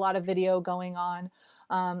 not a lot of video going on.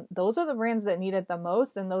 Those are the brands that need it the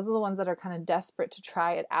most, and those are the ones that are kind of desperate to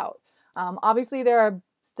try it out. Obviously, there are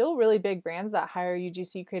still really big brands that hire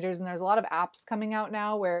UGC creators, and there's a lot of apps coming out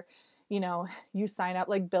now where, you know, you sign up,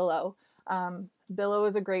 like Billo. Billo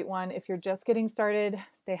is a great one. If you're just getting started,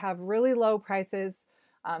 they have really low prices.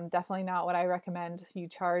 Definitely not what I recommend you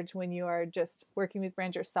charge when you are just working with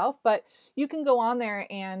brands yourself, but you can go on there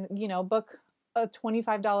and, you know, book a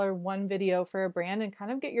 $25 one video for a brand and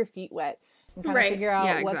kind of get your feet wet and kind of figure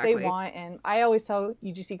out what they want. And I always tell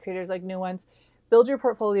UGC creators, like new ones, build your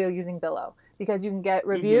portfolio using Billo, because you can get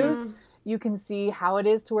reviews. You can see how it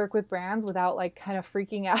is to work with brands without like kind of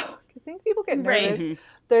freaking out, because I think people get nervous.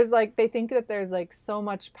 There's like, they think that there's like so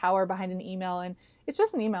much power behind an email, and it's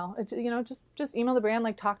just an email. It's, you know, just email the brand,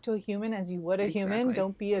 like talk to a human as you would a human.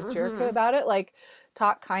 Don't be a jerk about it. Like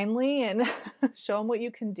talk kindly and show them what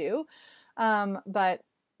you can do. But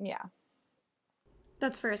yeah.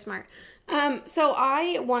 That's very smart. So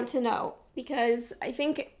I want to know, because I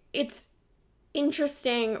think it's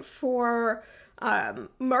interesting for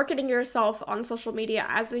marketing yourself on social media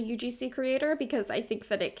as a UGC creator, because I think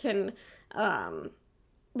that it can,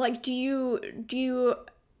 like, do you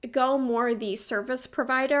go more the service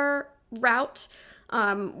provider route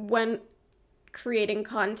when creating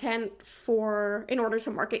content in order to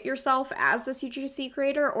market yourself as this UGC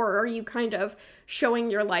creator, or are you kind of showing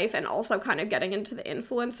your life and also kind of getting into the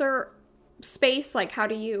influencer space? Like, how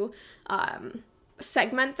do you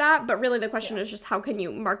segment that? But really the question is just, how can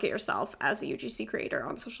you market yourself as a UGC creator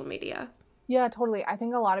on social media? Yeah, totally. I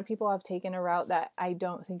think a lot of people have taken a route that I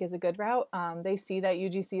don't think is a good route. They see that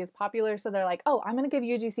UGC is popular, so they're like, oh, I'm going to give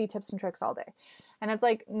UGC tips and tricks all day. And it's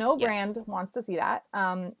like, no brand wants to see that.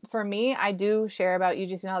 For me, I do share about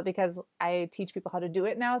UGC now because I teach people how to do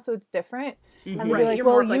it now, so it's different. And they'd be like, you're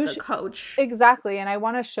well, more like a coach. Exactly. And I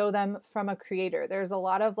want to show them from a creator. There's a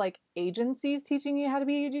lot of like agencies teaching you how to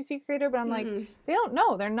be a UGC creator, but I'm like, they don't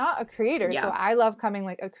know. They're not a creator. So I love coming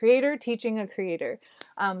like a creator teaching a creator.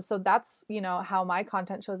 So that's, you know, how my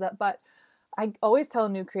content shows up. But I always tell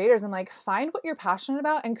new creators, I'm like, find what you're passionate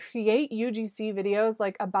about and create UGC videos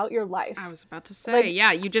like about your life. I was about to say,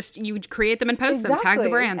 like, you create them and post them, tag the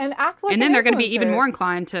brands, and act like, and then they're going to be influencer. even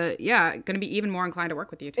more inclined to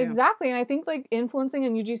work with you too. Exactly. And I think like influencing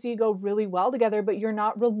and UGC go really well together, but you're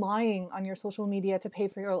not relying on your social media to pay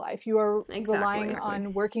for your life. You are relying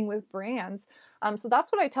on working with brands. So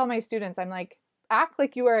that's what I tell my students. I'm like, act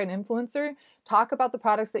like you are an influencer, talk about the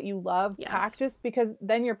products that you love, practice, because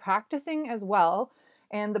then you're practicing as well.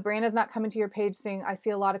 And the brand is not coming to your page saying, I see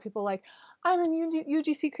a lot of people like, I'm a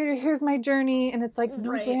UGC creator, here's my journey. And it's like, no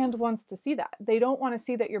brand wants to see that. They don't want to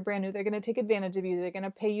see that you're brand new. They're going to take advantage of you. They're going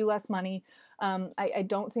to pay you less money. I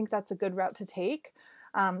don't think that's a good route to take.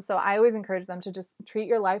 So I always encourage them to just treat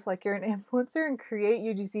your life like you're an influencer and create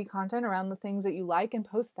UGC content around the things that you like and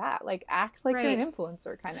post that. Like, act like you're an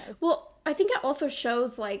influencer, kind of. Well, I think it also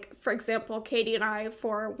shows, like, for example, Katie and I,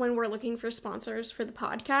 for when we're looking for sponsors for the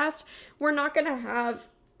podcast, we're not going to have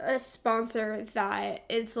a sponsor that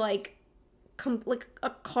is like a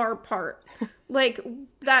car part. Like,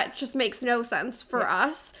 that just makes no sense for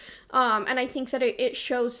us. And I think that it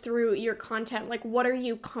shows through your content. Like, what are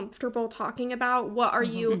you comfortable talking about? What are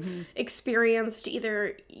you experienced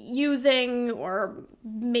either using or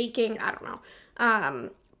making? I don't know.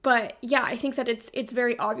 But yeah, I think that it's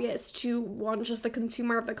very obvious to one, just the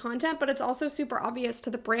consumer of the content, but it's also super obvious to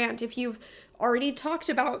the brand if you've already talked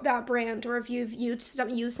about that brand or if you've used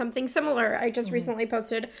something similar. I just recently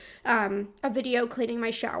posted a video cleaning my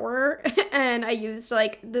shower and I used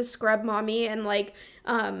like the Scrub Mommy and like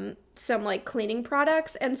some like cleaning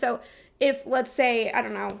products, and so if, let's say, I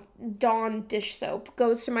don't know, Dawn dish soap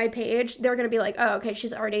goes to my page, they're going to be like, oh, okay,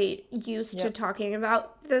 she's already used to talking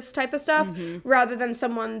about this type of stuff, rather than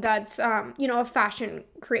someone that's, a fashion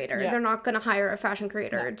creator. They're not going to hire a fashion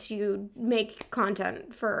creator to make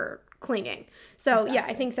content for cleaning. So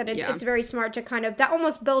I think that it's very smart to kind of, that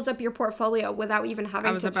almost builds up your portfolio without even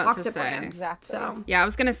having to talk to brands. Exactly. So yeah, I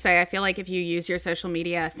was gonna say, I feel like if you use your social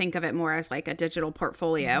media, think of it more as like a digital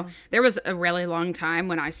portfolio. There was a really long time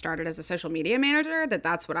when I started as a social media manager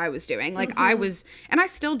that's what I was doing. Like I was, and I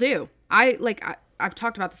still do. I've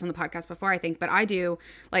talked about this on the podcast before, I think, but I do,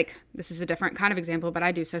 like, this is a different kind of example, but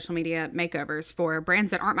I do social media makeovers for brands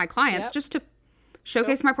that aren't my clients just to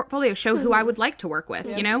showcase my portfolio, show who I would like to work with,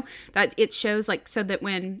 that it shows, like, so that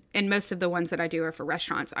when, and most of the ones that I do are for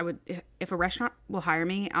restaurants, if a restaurant will hire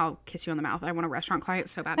me, I'll kiss you on the mouth. I want a restaurant client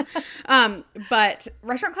so bad. But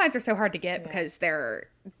restaurant clients are so hard to get because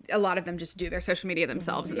a lot of them just do their social media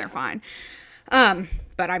themselves and they're fine.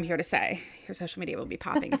 But I'm here to say your social media will be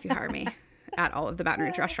popping if you hire me at all of the Baton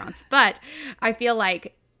Rouge restaurants. But I feel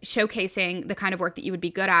like showcasing the kind of work that you would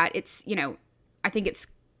be good at, it's, I think it's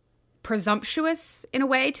presumptuous in a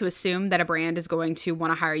way to assume that a brand is going to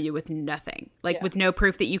want to hire you with nothing, like with no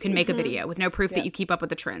proof that you can make a video, with no proof that you keep up with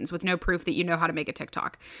the trends, with no proof that you know how to make a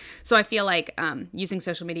TikTok. So I feel like using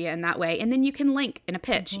social media in that way, and then you can link in a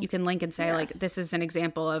pitch, you can link and say like, this is an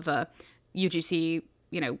example of a UGC,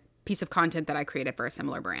 piece of content that I created for a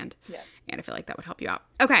similar brand. And I feel like that would help you out.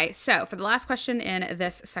 Okay, so for the last question in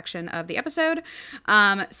this section of the episode,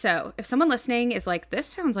 so if someone listening is like, this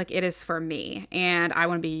sounds like it is for me and I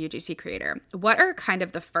want to be a UGC creator, what are kind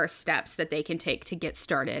of the first steps that they can take to get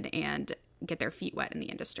started and get their feet wet in the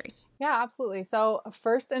industry? Yeah, absolutely. So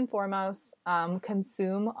first and foremost,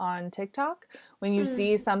 consume on TikTok. When you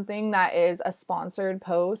see something that is a sponsored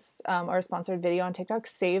post or a sponsored video on TikTok,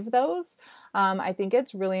 save those. I think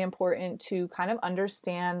it's really important to kind of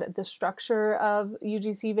understand the structure of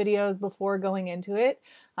UGC videos before going into it.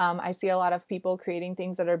 I see a lot of people creating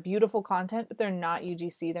things that are beautiful content, but they're not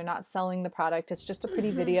UGC. They're not selling the product. It's just a pretty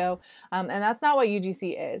video. And that's not what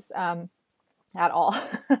UGC is. At all.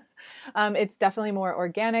 It's definitely more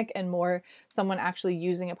organic and more someone actually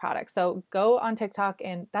using a product. So go on TikTok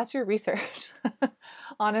and that's your research,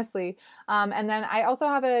 honestly. And then I also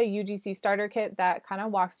have a UGC starter kit that kind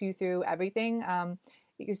of walks you through everything.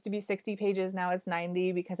 It used to be 60 pages. Now it's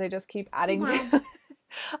 90 because I just keep adding to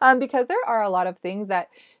because there are a lot of things that,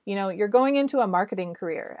 you're going into a marketing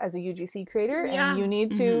career as a UGC creator and you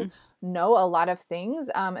need to know a lot of things.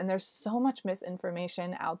 And there's so much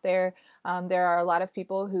misinformation out there. There are a lot of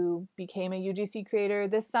people who became a UGC creator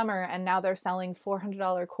this summer and now they're selling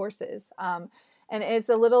 $400 courses. And it's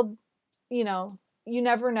a little, you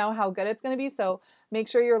never know how good it's going to be. So make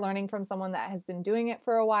sure you're learning from someone that has been doing it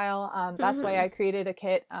for a while. That's why I created a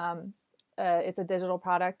kit. It's a digital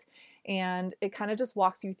product. And it kind of just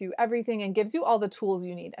walks you through everything and gives you all the tools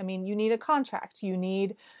you need. I mean, you need a contract. You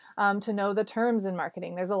need to know the terms in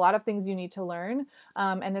marketing. There's a lot of things you need to learn.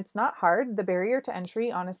 And it's not hard. The barrier to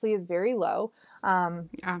entry, honestly, is very low.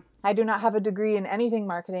 I do not have a degree in anything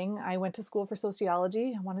marketing. I went to school for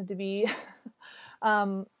sociology. I wanted to be,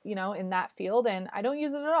 in that field, and I don't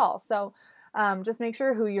use it at all. So just make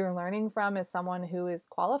sure who you're learning from is someone who is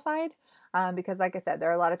qualified. Because like I said, there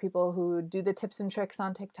are a lot of people who do the tips and tricks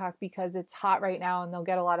on TikTok because it's hot right now and they'll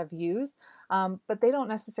get a lot of views. But they don't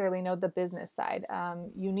necessarily know the business side.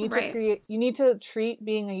 You need to treat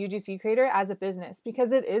being a UGC creator as a business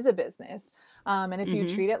because it is a business. And if you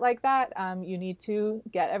treat it like that, you need to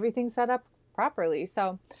get everything set up properly.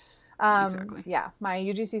 So yeah, my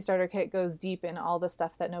UGC starter kit goes deep in all the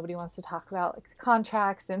stuff that nobody wants to talk about, like the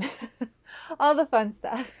contracts and all the fun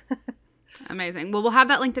stuff. Amazing. Well, we'll have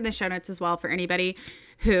that linked in the show notes as well for anybody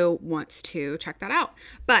who wants to check that out.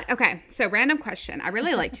 But okay, so random question. I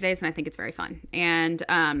really like today's and I think it's very fun. And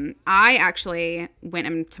I actually went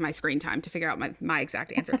into my screen time to figure out my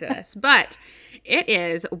exact answer to this. But it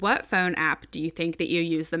is, what phone app do you think that you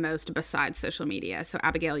use the most besides social media? So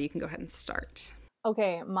Abigail, you can go ahead and start.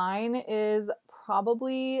 Okay, mine is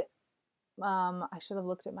probably, I should have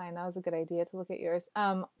looked at mine. That was a good idea to look at yours.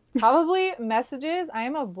 Probably messages. I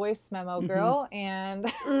am a voice memo girl and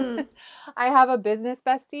I have a business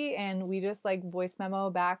bestie and we just like voice memo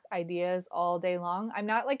back ideas all day long. I'm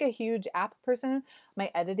not like a huge app person.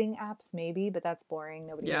 My editing apps maybe, but that's boring.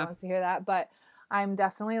 Nobody wants to hear that. But I'm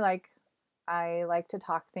definitely like, I like to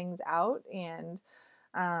talk things out and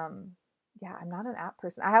I'm not an app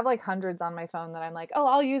person. I have like hundreds on my phone that I'm like, oh,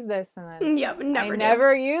 I'll use this. And then I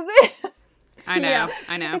never use it. I know.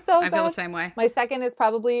 It's so I feel the same way. My second is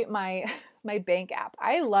probably my bank app.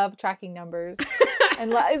 I love tracking numbers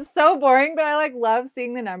And it's so boring, but I like love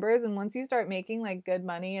seeing the numbers. And once you start making like good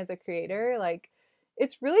money as a creator, like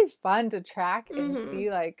it's really fun to track and see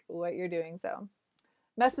like what you're doing. So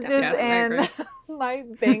messages and my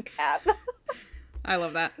bank app. I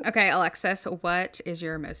love that. Okay, Alexis, what is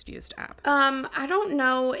your most used app? I don't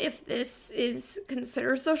know if this is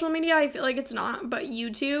considered social media. I feel like it's not, but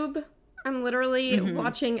YouTube. I'm literally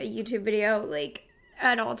watching a YouTube video like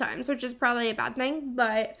at all times, which is probably a bad thing,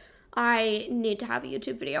 but I need to have a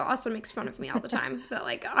YouTube video. Austin makes fun of me all the time that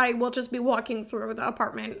like I will just be walking through the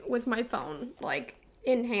apartment with my phone like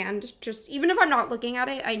in hand. Just even if I'm not looking at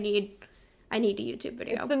it, I need a YouTube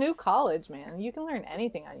video. It's the new college, man. You can learn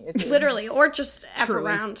anything on YouTube. Literally, or just F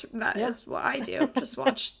around. That is what I do. Just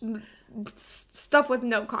watch stuff with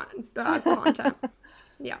no content.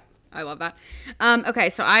 Yeah. I love that. Okay,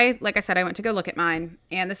 so like I said, I went to go look at mine,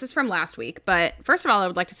 and this is from last week. But first of all, I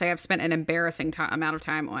would like to say I've spent an embarrassing amount of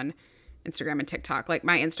time on Instagram and TikTok. Like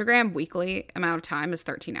my Instagram weekly amount of time is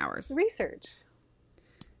 13 hours. Research.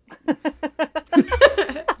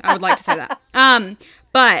 I would like to say that.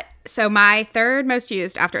 But so my third most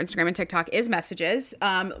used after Instagram and TikTok is messages.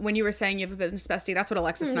 When you were saying you have a business bestie, that's what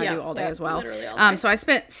Alexis and I do all day as well. Literally all day. So I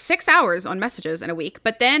spent 6 hours on messages in a week,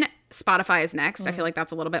 but then Spotify is next. I feel like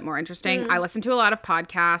that's a little bit more interesting. I listen to a lot of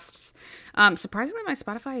podcasts. Surprisingly, my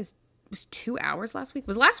Spotify was 2 hours last week.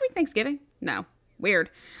 Was last week Thanksgiving? No. Weird.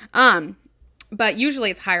 But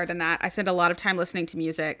usually it's higher than that. I spend a lot of time listening to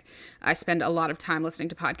music. I spend a lot of time listening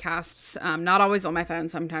to podcasts. Not always on my phone,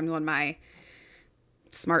 sometimes on my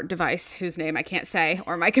smart device whose name I can't say,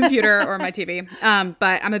 or my computer or my TV.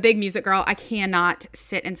 But I'm a big music girl. I cannot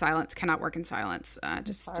sit in silence, cannot work in silence. It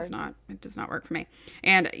does not work for me.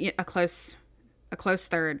 And a close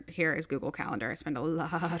third here is Google Calendar. I spend a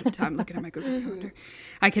lot of time looking at my Google Calendar.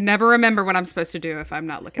 I can never remember what I'm supposed to do if I'm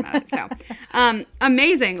not looking at it. So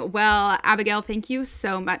amazing. Well, Abigail, thank you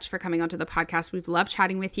so much for coming onto the podcast. We've loved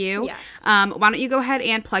chatting with you. Yes. Why don't you go ahead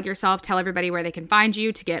and plug yourself, tell everybody where they can find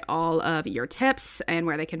you to get all of your tips and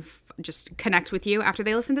where they can just connect with you after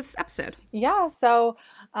they listen to this episode. Yeah, so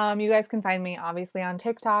you guys can find me obviously on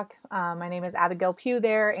TikTok. My name is Abigail Pugh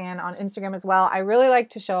there, and on Instagram as well. I really like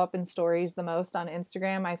to show up in stories the most on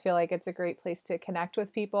Instagram. I feel like it's a great place to connect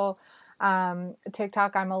with people.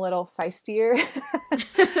 TikTok, I'm a little feistier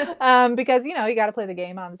because, you got to play the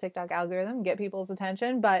game on the TikTok algorithm, get people's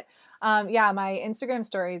attention. But yeah, my Instagram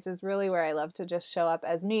stories is really where I love to just show up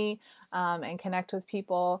as me and connect with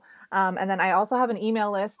people. And then I also have an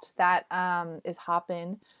email list that is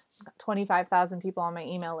hopping. 25,000 people on my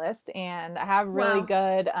email list. And I have really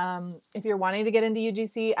good, if you're wanting to get into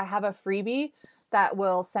UGC, I have a freebie that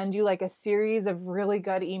will send you like a series of really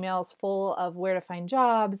good emails full of where to find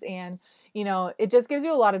jobs. And, it just gives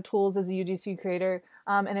you a lot of tools as a UGC creator,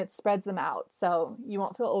 and it spreads them out. So you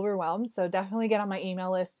won't feel overwhelmed. So definitely get on my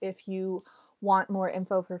email list if you want more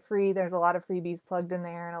info for free. There's a lot of freebies plugged in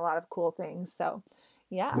there and a lot of cool things. So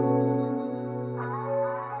yeah.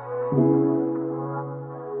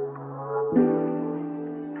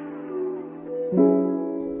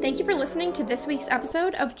 Thank you for listening to this week's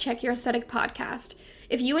episode of Check Your Aesthetic Podcast.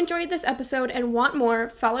 If you enjoyed this episode and want more,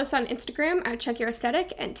 follow us on Instagram at Check Your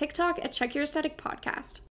Aesthetic and TikTok at Check Your Aesthetic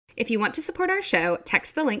Podcast. If you want to support our show,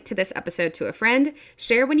 text the link to this episode to a friend,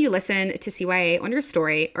 share when you listen to CYA on your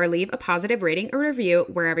story, or leave a positive rating or review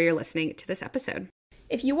wherever you're listening to this episode.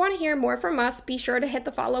 If you want to hear more from us, be sure to hit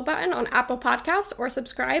the follow button on Apple Podcasts or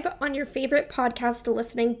subscribe on your favorite podcast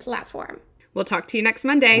listening platform. We'll talk to you next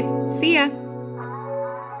Monday. See ya!